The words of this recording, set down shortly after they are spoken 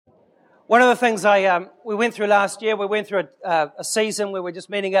One of the things we went through last year, we went through a season where we're just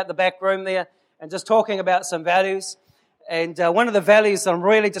meeting out the back room there and just talking about some values. And one of the values that I'm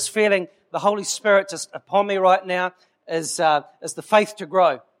really just feeling the Holy Spirit just upon me right now is the faith to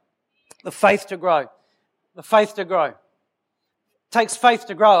grow. The faith to grow. The faith to grow. It takes faith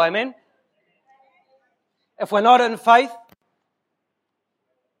to grow, amen? If we're not in faith,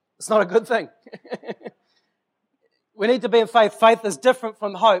 it's not a good thing. We need to be in faith. Faith is different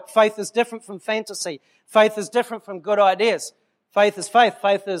from hope. Faith is different from fantasy. Faith is different from good ideas. Faith is faith.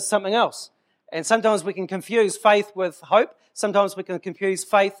 Faith is something else. And sometimes we can confuse faith with hope. Sometimes we can confuse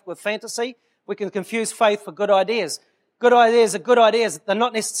faith with fantasy. We can confuse faith for good ideas. Good ideas are good ideas. They're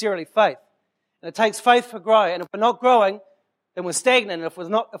not necessarily faith. And it takes faith to grow. And if we're not growing, then we're stagnant. And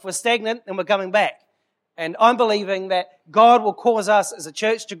if we're stagnant, then we're coming back. And I'm believing that God will cause us as a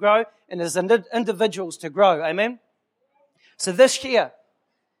church to grow and as individuals to grow. Amen? So this year,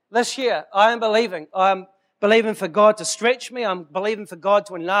 I'm believing for God to stretch me. I'm believing for God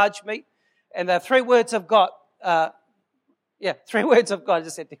to enlarge me. And there are three words I've got. Three words I've got. I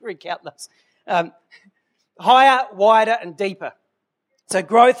just had to recount this. Higher, wider, and deeper. So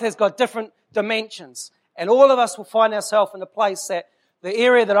growth has got different dimensions. And all of us will find ourselves in a place that the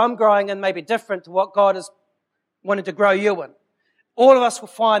area that I'm growing in may be different to what God has wanted to grow you in. All of us will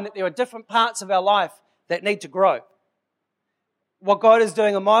find that there are different parts of our life that need to grow. What God is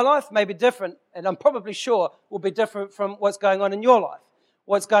doing in my life may be different, and I'm probably sure will be different from what's going on in your life.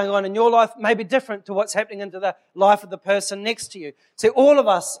 What's going on in your life may be different to what's happening into the life of the person next to you. See, all of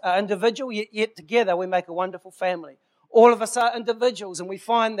us are individual, yet together we make a wonderful family. All of us are individuals, and we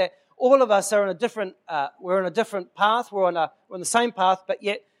find that all of us are we're on a different path. We're on the same path, but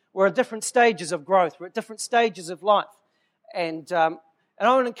yet we're at different stages of growth. We're at different stages of life. And I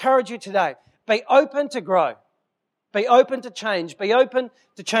want to encourage you today, be open to grow. Be open to change. Be open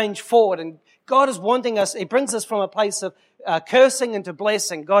to change forward. And God is wanting us, He brings us from a place of cursing into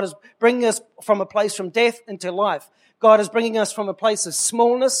blessing. God is bringing us from a place from death into life. God is bringing us from a place of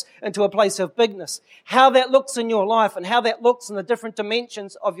smallness into a place of bigness. How that looks in your life and how that looks in the different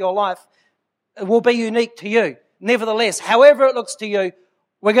dimensions of your life will be unique to you. Nevertheless, however it looks to you,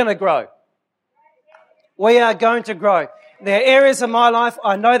 we're going to grow. We are going to grow. There are areas of my life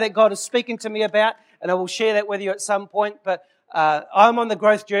I know that God is speaking to me about, and I will share that with you at some point, but I'm on the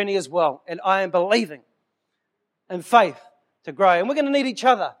growth journey as well, and I am believing in faith to grow. And we're going to need each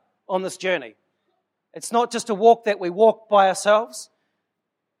other on this journey. It's not just a walk that we walk by ourselves,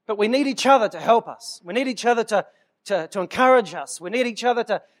 but we need each other to help us. We need each other to encourage us. We need each other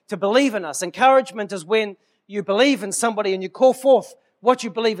to believe in us. Encouragement is when you believe in somebody and you call forth what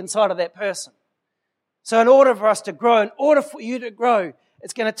you believe inside of that person. So in order for us to grow, in order for you to grow,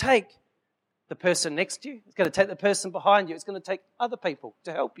 it's going to take the person next to you. It's going to take the person behind you. It's going to take other people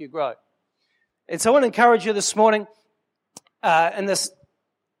to help you grow. And so I want to encourage you this morning in this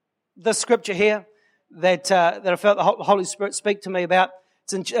scripture here that I felt the Holy Spirit speak to me about.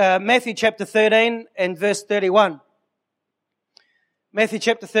 It's in Matthew chapter 13 and verse 31. Matthew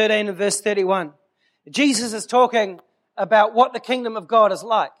chapter 13 and verse 31. Jesus is talking about what the kingdom of God is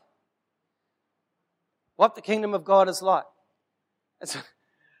like. What the kingdom of God is like.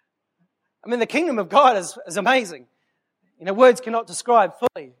 The kingdom of God is amazing. Words cannot describe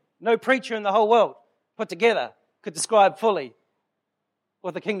fully. No preacher in the whole world put together could describe fully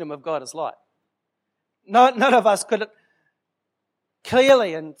what the kingdom of God is like. None of us could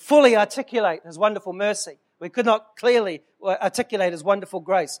clearly and fully articulate His wonderful mercy. We could not clearly articulate His wonderful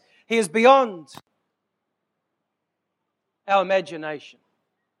grace. He is beyond our imagination.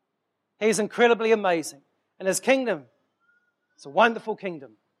 He is incredibly amazing. And His kingdom is a wonderful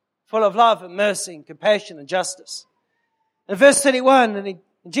kingdom, full of love and mercy and compassion and justice. In verse 31,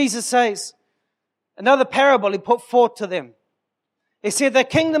 Jesus says, another parable He put forth to them. He said, the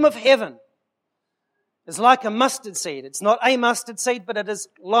kingdom of heaven is like a mustard seed. It's not a mustard seed, but it is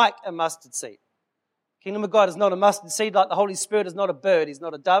like a mustard seed. The kingdom of God is not a mustard seed, like the Holy Spirit is not a bird. He's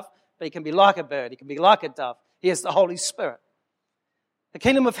not a dove, but He can be like a bird. He can be like a dove. He is the Holy Spirit. The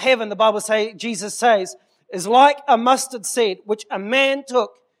kingdom of heaven, the Bible Jesus says, is like a mustard seed, which a man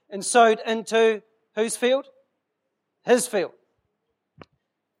took and sowed into whose field? His field.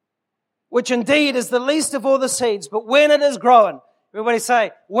 Which indeed is the least of all the seeds, but when it is growing, everybody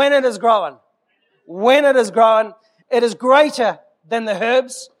say, when it is growing. When it is growing, it is greater than the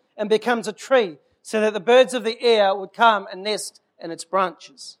herbs and becomes a tree, so that the birds of the air would come and nest in its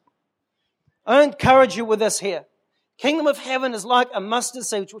branches. I encourage you with this here. Kingdom of heaven is like a mustard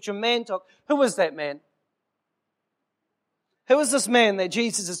seed which a man took. Who was that man? Who is this man that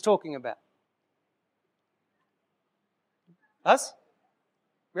Jesus is talking about? Us?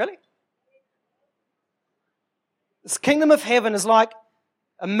 Really? This kingdom of heaven is like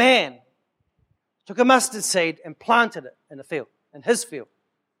a man took a mustard seed and planted it in a field, in his field.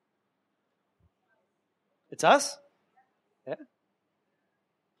 It's us. Yeah.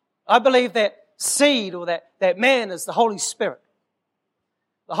 I believe that seed or that man is the Holy Spirit.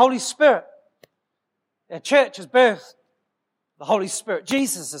 The Holy Spirit. Our church has birthed the Holy Spirit.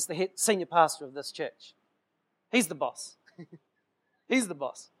 Jesus is the senior pastor of this church. He's the boss. He's the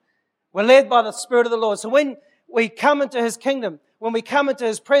boss. We're led by the Spirit of the Lord. So when we come into His kingdom, when we come into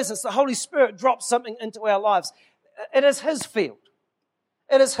His presence, the Holy Spirit drops something into our lives. It is His field.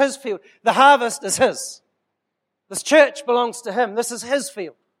 It is His field. The harvest is His. This church belongs to Him. This is His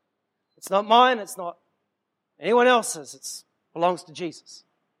field. It's not mine. It's not anyone else's. It belongs to Jesus.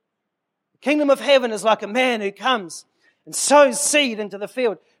 The kingdom of heaven is like a man who comes and sows seed into the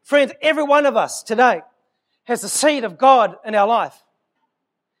field. Friends, every one of us today has the seed of God in our life.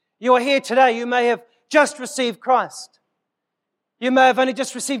 You are here today. You may have just received Christ. You may have only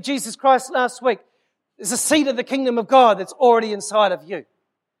just received Jesus Christ last week. There's a seed of the kingdom of God that's already inside of you.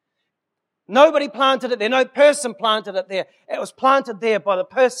 Nobody planted it there. No person planted it there. It was planted there by the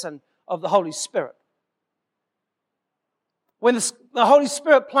person of the Holy Spirit. When the Holy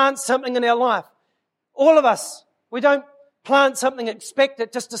Spirit plants something in our life, all of us, we don't plant something, expect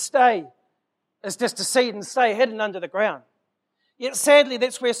it just to stay. It's just a seed and stay hidden under the ground. Yet sadly,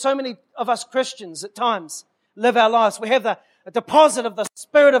 that's where so many of us Christians at times live our lives. We have a deposit of the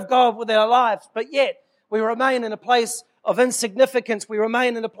Spirit of God within our lives, but yet we remain in a place of insignificance. We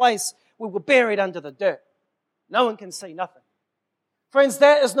remain in a place where we're buried under the dirt. No one can see nothing. Friends,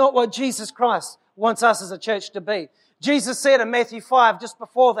 that is not what Jesus Christ wants us as a church to be. Jesus said in Matthew 5, just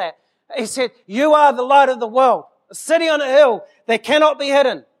before that, He said, "You are the light of the world, a city on a hill that cannot be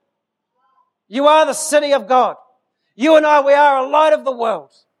hidden." You are the city of God. You and I, we are a light of the world.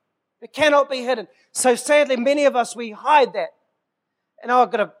 It cannot be hidden. So sadly, many of us, we hide that. And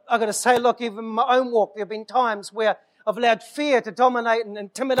I've got to say, look, even in my own walk, there have been times where I've allowed fear to dominate and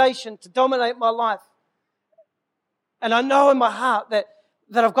intimidation to dominate my life. And I know in my heart that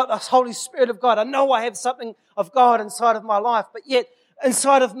I've got the Holy Spirit of God. I know I have something of God inside of my life. But yet,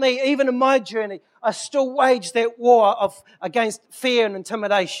 inside of me, even in my journey, I still wage that war against fear and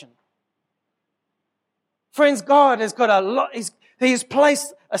intimidation. Friends, God has got a lot. He has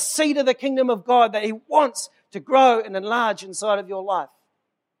placed a seed of the kingdom of God that He wants to grow and enlarge inside of your life.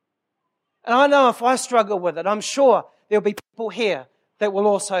 And I know if I struggle with it, I'm sure there'll be people here that will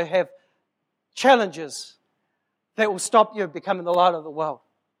also have challenges that will stop you becoming the light of the world.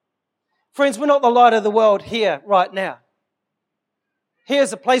 Friends, we're not the light of the world here right now.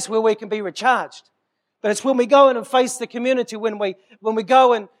 Here's a place where we can be recharged. But it's when we go in and face the community, when we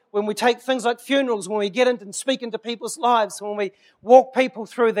go and when we take things like funerals, when we get into and speak into people's lives, when we walk people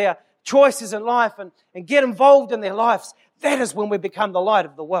through their choices in life and get involved in their lives, that is when we become the light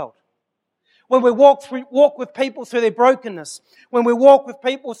of the world. When we walk with people through their brokenness, when we walk with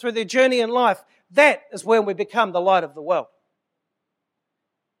people through their journey in life, that is when we become the light of the world.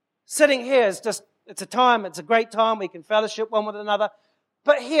 Sitting here is it's a great time, we can fellowship one with another,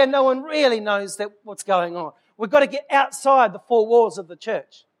 but here no one really knows what's going on. We've got to get outside the four walls of the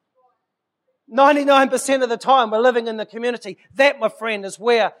church. 99% of the time we're living in the community. That, my friend, is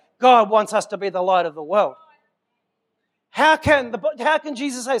where God wants us to be the light of the world. How can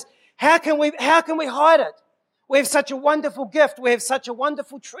Jesus say, how can we hide it? We have such a wonderful gift. We have such a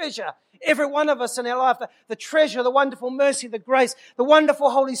wonderful treasure. Every one of us in our life, the treasure, the wonderful mercy, the grace, the wonderful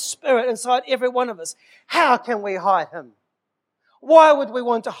Holy Spirit inside every one of us. How can we hide Him? Why would we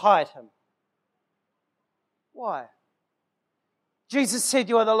want to hide Him? Why? Jesus said,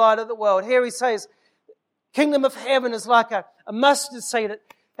 "You are the light of the world." Here He says, kingdom of heaven is like a mustard seed.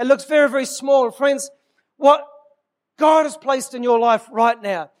 It looks very, very small. Friends, what God has placed in your life right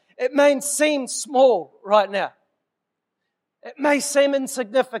now, it may seem small right now. It may seem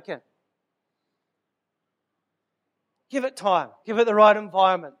insignificant. Give it time. Give it the right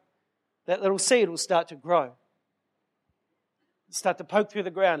environment. That little seed will start to grow. Start to poke through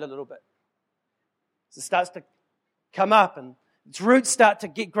the ground a little bit. It starts to come up and its roots start to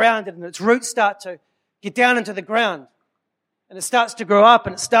get grounded and its roots start to get down into the ground. And it starts to grow up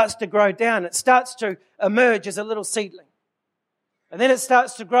and it starts to grow down. It starts to emerge as a little seedling. And then it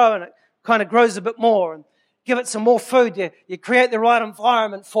starts to grow and it kind of grows a bit more. And give it some more food. You create the right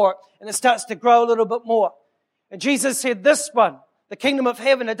environment for it and it starts to grow a little bit more. And Jesus said this one, the kingdom of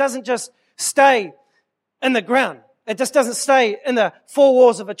heaven, it doesn't just stay in the ground. It just doesn't stay in the four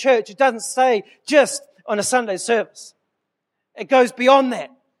walls of a church. It doesn't stay just on a Sunday service. It goes beyond that.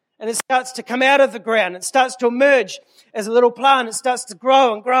 And it starts to come out of the ground. It starts to emerge as a little plant. It starts to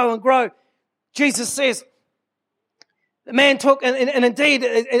grow and grow and grow. Jesus says, The man took, and indeed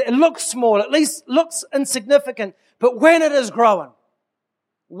it looks small, at least looks insignificant, but when it is growing,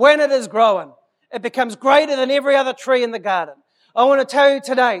 it becomes greater than every other tree in the garden. I want to tell you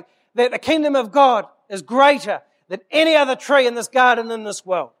today that the kingdom of God is greater than any other tree in this garden in this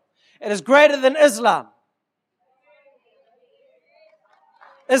world. It is greater than Islam.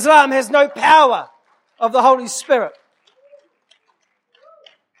 Islam has no power of the Holy Spirit.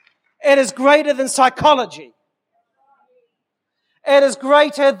 It is greater than psychology. It is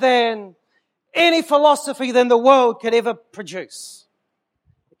greater than any philosophy than the world could ever produce.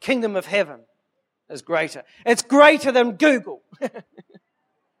 The kingdom of heaven is greater. It's greater than Google.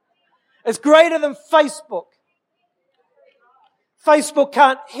 It's greater than Facebook. Facebook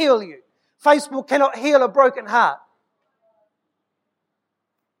can't heal you. Facebook cannot heal a broken heart.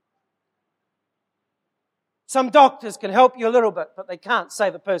 Some doctors can help you a little bit, but they can't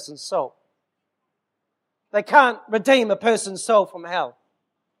save a person's soul. They can't redeem a person's soul from hell.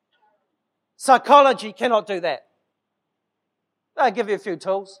 Psychology cannot do that. They'll give you a few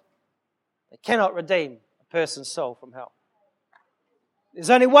tools. They cannot redeem a person's soul from hell. There's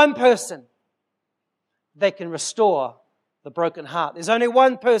only one person that can restore the broken heart. There's only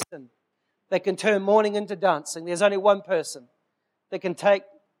one person that can turn mourning into dancing. There's only one person that can take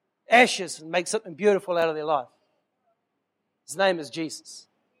ashes and make something beautiful out of their life. His name is Jesus.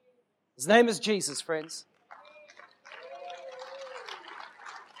 His name is Jesus, friends.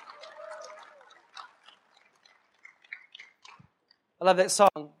 I love that song.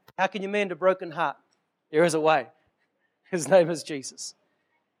 How can you mend a broken heart? There is a way. His name is Jesus.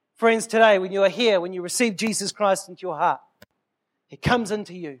 Friends, today when you are here, when you receive Jesus Christ into your heart, He comes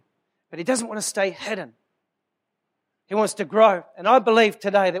into you, but He doesn't want to stay hidden. He wants to grow. And I believe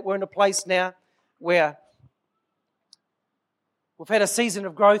today that we're in a place now where we've had a season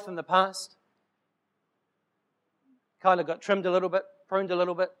of growth in the past. Kind of got trimmed a little bit, pruned a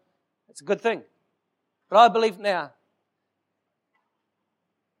little bit. It's a good thing. But I believe now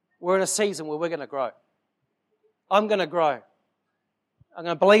we're in a season where we're going to grow. I'm going to grow. I'm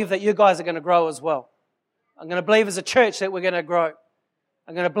going to believe that you guys are going to grow as well. I'm going to believe as a church that we're going to grow.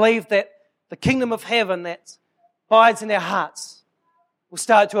 I'm going to believe that the kingdom of heaven that abides in our hearts will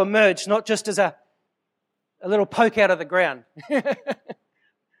start to emerge, not just as a little poke out of the ground. For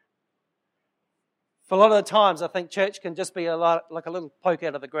a lot of the times, I think church can just be like a little poke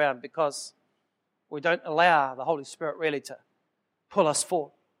out of the ground because we don't allow the Holy Spirit really to pull us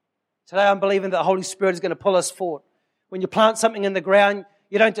forward. Today I'm believing that the Holy Spirit is going to pull us forward. When you plant something in the ground,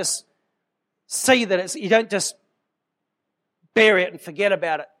 you don't just see that you don't just bury it and forget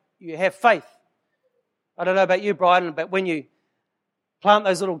about it. You have faith. I don't know about you, Brian, but when you plant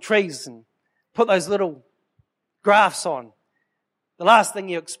those little trees and put those little grafts on, the last thing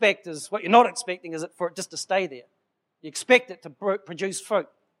you expect is, what you're not expecting is for it just to stay there. You expect it to produce fruit.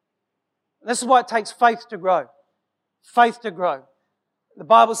 And this is why it takes faith to grow. Faith to grow. The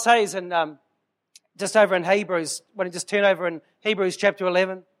Bible says just over in Hebrews, when you just turn over in Hebrews chapter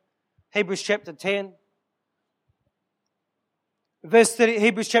 11, Hebrews chapter 10,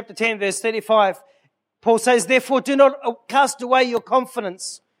 Hebrews chapter 10, verse 35, Paul says, therefore do not cast away your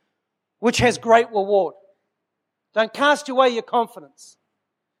confidence, which has great reward. Don't cast away your confidence.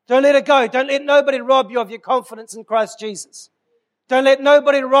 Don't let it go. Don't let nobody rob you of your confidence in Christ Jesus. Don't let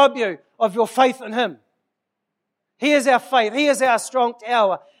nobody rob you of your faith in Him. He is our faith. He is our strong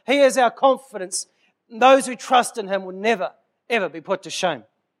tower. He is our confidence. And those who trust in Him will never, ever be put to shame.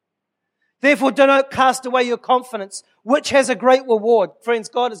 Therefore, do not cast away your confidence, which has a great reward. Friends,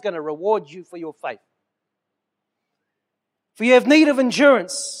 God is going to reward you for your faith. For you have need of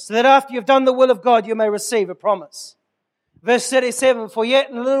endurance, so that after you have done the will of God, you may receive a promise. Verse 37, for yet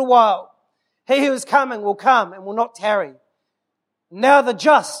in a little while, He who is coming will come and will not tarry. Now the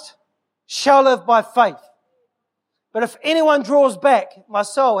just shall live by faith. But if anyone draws back, my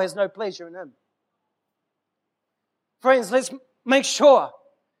soul has no pleasure in him. Friends, let's make sure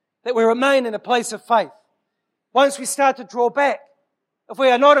that we remain in a place of faith. Once we start to draw back, if we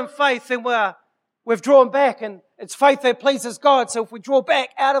are not in faith, then we've drawn back, and it's faith that pleases God. So if we draw back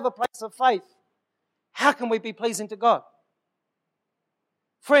out of a place of faith, how can we be pleasing to God?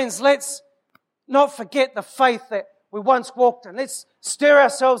 Friends, let's not forget the faith that we once walked in. Let's stir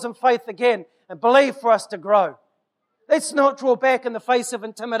ourselves in faith again and believe for us to grow. Let's not draw back in the face of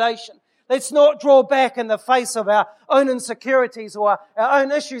intimidation. Let's not draw back in the face of our own insecurities or our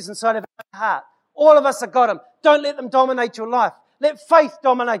own issues inside of our heart. All of us have got them. Don't let them dominate your life. Let faith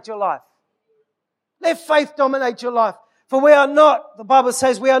dominate your life. Let faith dominate your life. For we are not, the Bible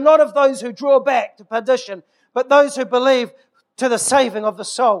says, we are not of those who draw back to perdition, but those who believe to the saving of the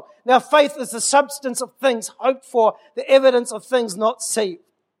soul. Now faith is the substance of things hoped for, the evidence of things not seen.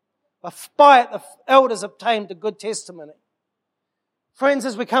 By it the elders obtained a good testimony. Friends,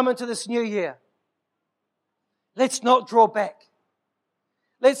 as we come into this new year, let's not draw back.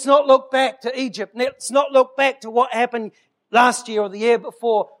 Let's not look back to Egypt. Let's not look back to what happened last year or the year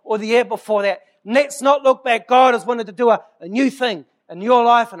before or the year before that. Let's not look back. God has wanted to do a new thing in your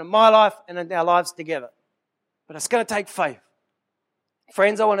life and in my life and in our lives together. But it's going to take faith.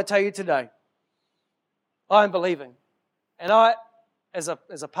 Friends, I want to tell you today, I'm believing. And I, as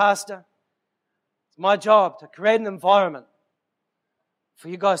a pastor, it's my job to create an environment for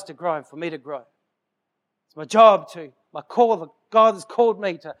you guys to grow and for me to grow. It's my job my call that God has called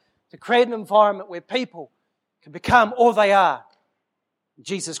me to create an environment where people can become all they are,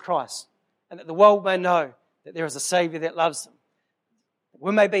 Jesus Christ, and that the world may know that there is a Savior that loves them.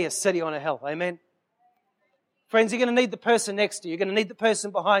 We may be a city on a hill, amen? Friends, you're going to need the person next to you. You're going to need the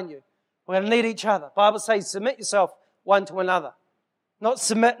person behind you. We're going to need each other. The Bible says, submit yourself one to another. Not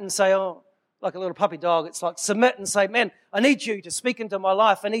submit and say, oh, like a little puppy dog. It's like submit and say, man, I need you to speak into my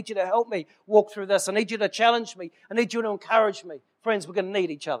life. I need you to help me walk through this. I need you to challenge me. I need you to encourage me. Friends, we're going to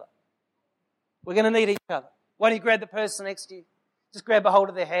need each other. We're going to need each other. Why don't you grab the person next to you? Just grab a hold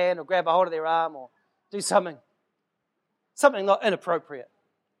of their hand or grab a hold of their arm or do something not inappropriate.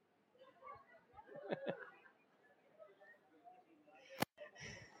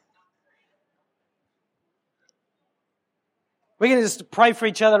 We're going to just pray for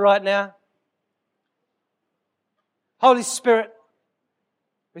each other right now. Holy Spirit,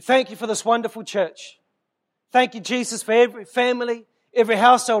 we thank you for this wonderful church. Thank you, Jesus, for every family, every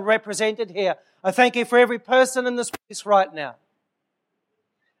household represented here. I thank you for every person in this place right now.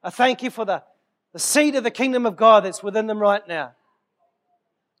 I thank you for the seed of the kingdom of God that's within them right now.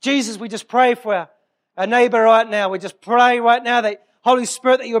 Jesus, we just pray for our neighbor right now. We just pray right now that, Holy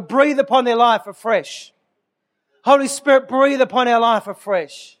Spirit, that you would breathe upon their life afresh. Holy Spirit, breathe upon our life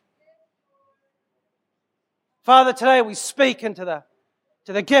afresh. Father, today we speak into the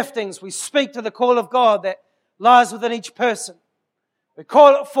giftings. We speak to the call of God that lies within each person. We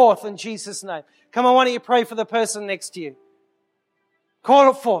call it forth in Jesus' name. Come on, why don't you pray for the person next to you?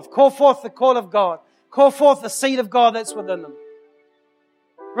 Call it forth. Call forth the call of God. Call forth the seed of God that's within them.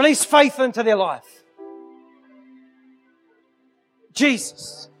 Release faith into their life.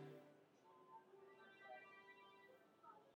 Jesus.